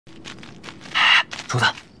主子，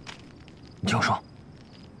你听我说，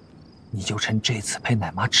你就趁这次陪奶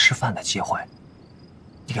妈吃饭的机会，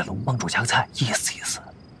你给龙帮主夹个菜，意思意思。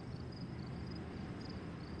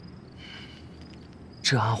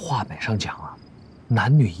这按话本上讲啊，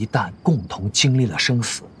男女一旦共同经历了生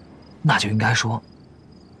死，那就应该说：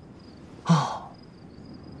哦，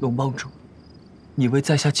龙帮主，你为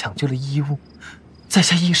在下抢救了衣物，在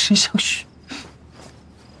下以身相许。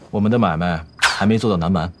我们的买卖还没做到南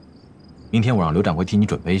蛮，明天我让刘掌柜替你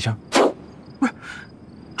准备一下。不是，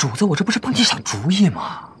主子，我这不是帮你想主意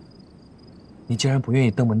吗？你既然不愿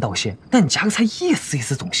意登门道谢，那你夹个菜意思意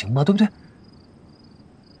思总行吗？对不对？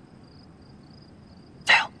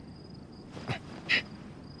加油！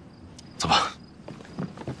走吧。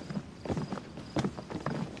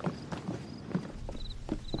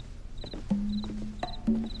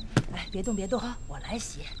哎，别动别动，我来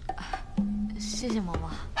洗。谢谢嬷嬷。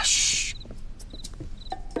嘘，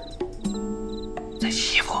再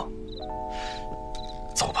洗衣服。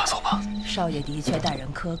走吧，走吧。少爷的确待人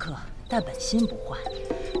苛刻，但本心不坏。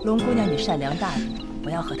龙姑娘你善良大度，不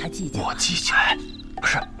要和她计较。我计较？不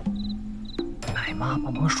是，奶妈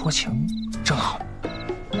帮忙说情，正好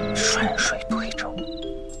顺水推舟。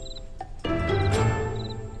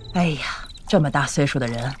哎呀，这么大岁数的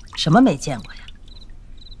人，什么没见过呀？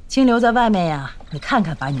清流在外面呀，你看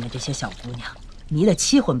看把你们这些小姑娘迷得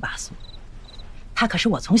七荤八素。她可是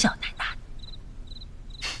我从小带大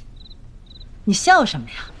的。你笑什么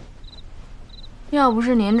呀？要不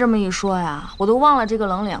是您这么一说呀，我都忘了这个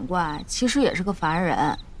冷脸怪其实也是个凡人，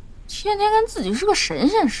天天跟自己是个神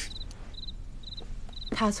仙似的。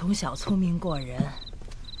她从小聪明过人，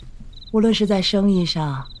无论是在生意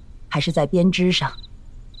上，还是在编织上，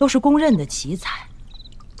都是公认的奇才，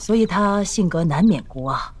所以她性格难免孤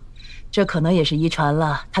傲，这可能也是遗传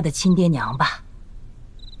了她的亲爹娘吧。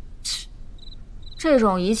这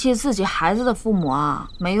种遗弃自己孩子的父母啊，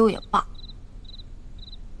没有也罢。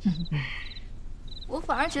我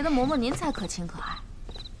反而觉得嬷嬷您才可亲可爱，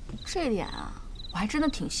这点啊，我还真的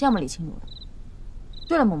挺羡慕李清流的。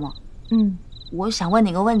对了，嬷嬷，我想问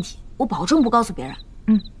你个问题，我保证不告诉别人。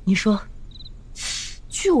你说。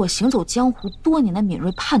据我行走江湖多年的敏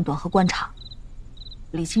锐判断和观察，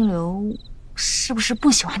李清流是不是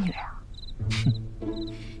不喜欢女人啊？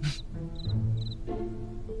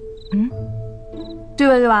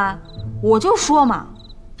对吧？我就说嘛，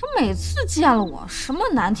他每次见了我，什么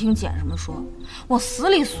难听捡什么说，往死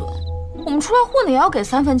里损。我们出来混的也要给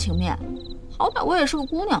3分情面，好歹我也是个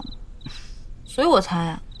姑娘嘛。所以我猜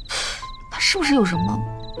啊，他是不是有什么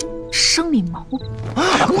生理毛病？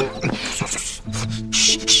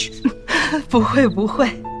不会不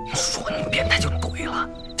会，说你变态就对了，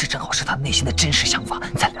这正好是他内心的真实想法，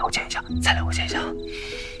再了解一下，再了解一下。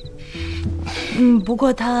不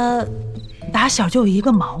过他打小就有一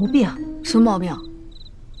个毛病。什么毛病？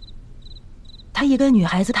他一跟女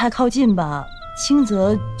孩子太靠近吧，轻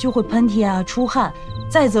则就会喷嚏啊、出汗，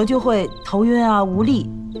再则就会头晕啊、无力，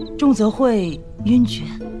重则会晕厥。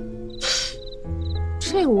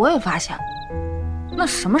这个我也发现了。那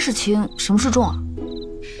什么是轻，什么是重啊？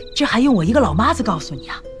这还用我一个老妈子告诉你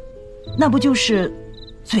啊？那不就是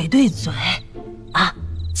嘴对嘴啊，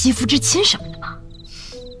肌肤之亲什么的吗？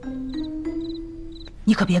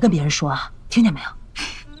你可别跟别人说啊，听见没有？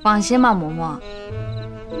放心吧，嬷嬷。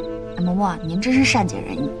嬷嬷，您真是善解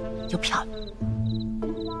人意，又漂亮。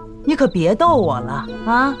你可别逗我了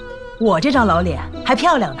啊！我这张老脸还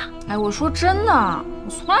漂亮呢。哎，我说真的，我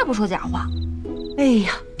从来不说假话。哎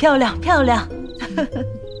呀，漂亮漂亮！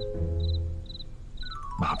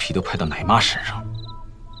马屁都拍到奶妈身上。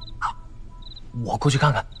我过去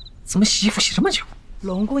看看，怎么洗衣服洗这么久？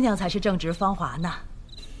龙姑娘才是正直芳华呢。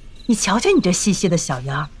你瞧瞧你这细细的小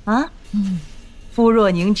腰啊，肤若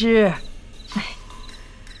凝脂。哎，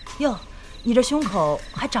哟，你这胸口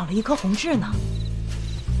还长了一颗红痣呢。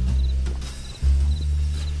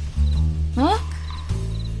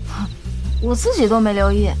我自己都没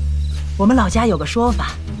留意。我们老家有个说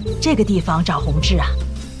法，这个地方长红痣啊，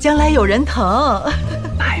将来有人疼。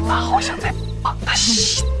奶妈好像在帮他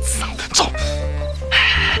洗澡。走，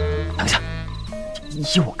等一下，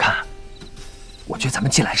依我看，我觉得咱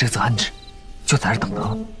们既来之则安之，就在这等得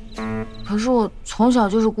了。可是我从小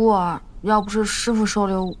就是孤儿，要不是师傅收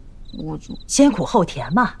留，我就先苦后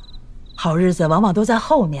甜嘛，好日子往往都在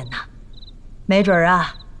后面呢。没准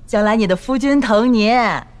啊，将来你的夫君疼你。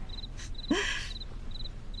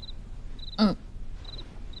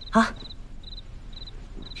好。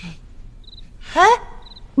哎，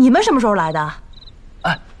你们什么时候来的？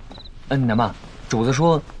奶妈，主子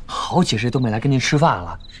说好几日都没来跟您吃饭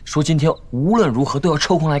了，说今天无论如何都要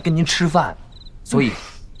抽空来跟您吃饭，所以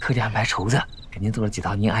特地安排厨子给您做了几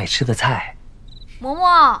道您爱吃的菜。嬷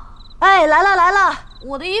嬷，哎，来了来了，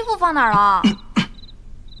我的衣服放哪儿了？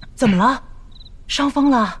怎么了？伤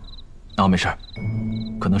风了？啊，没事，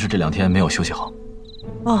可能是这2天没有休息好。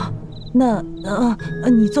哦，那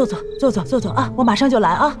你坐啊，我马上就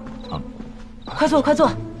来啊。好，快坐快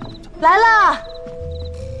坐，来啦！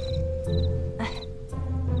哎，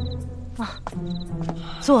啊，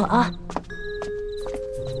坐啊。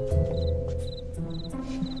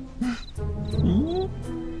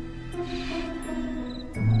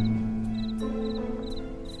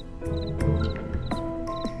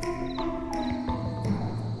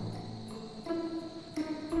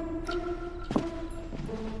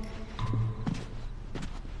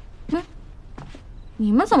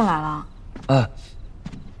你们怎么来了？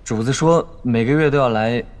主子说每个月都要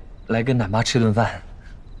来跟奶妈吃顿饭。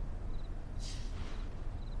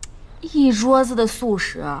一桌子的素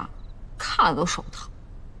食，看了都手疼。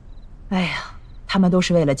哎呀，他们都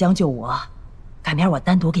是为了将就我，改明儿我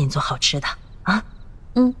单独给你做好吃的啊。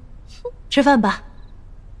嗯，吃饭吧，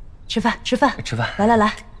吃饭。来来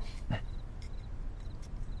来。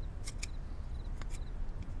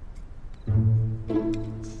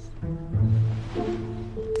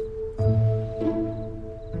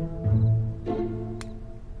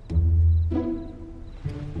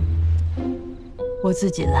我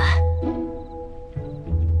自己来。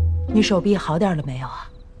你手臂好点了没有啊？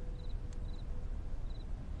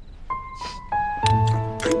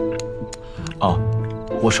哦，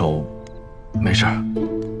我手没事儿，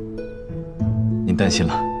您担心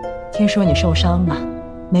了。听说你受伤了，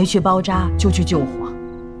没去包扎就去救火，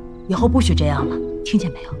以后不许这样了，听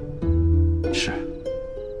见没有？是。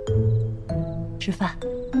吃饭。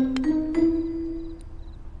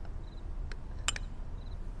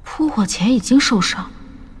扑火前已经受伤，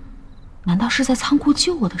难道是在仓库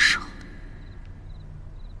救我的时候？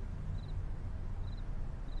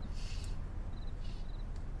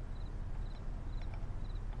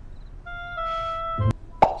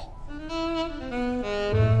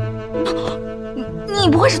你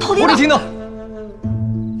不会是偷听的？我没听到。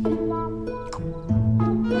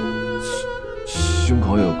胸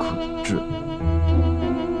口有颗痣。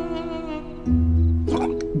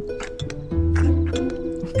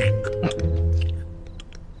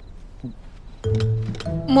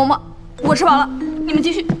嬷嬷，我吃饱了，你们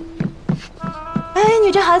继续。哎，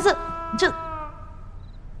你这孩子，这……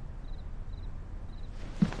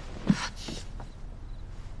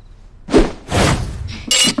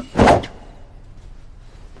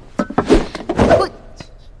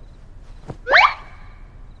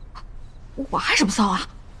我还是不骚啊！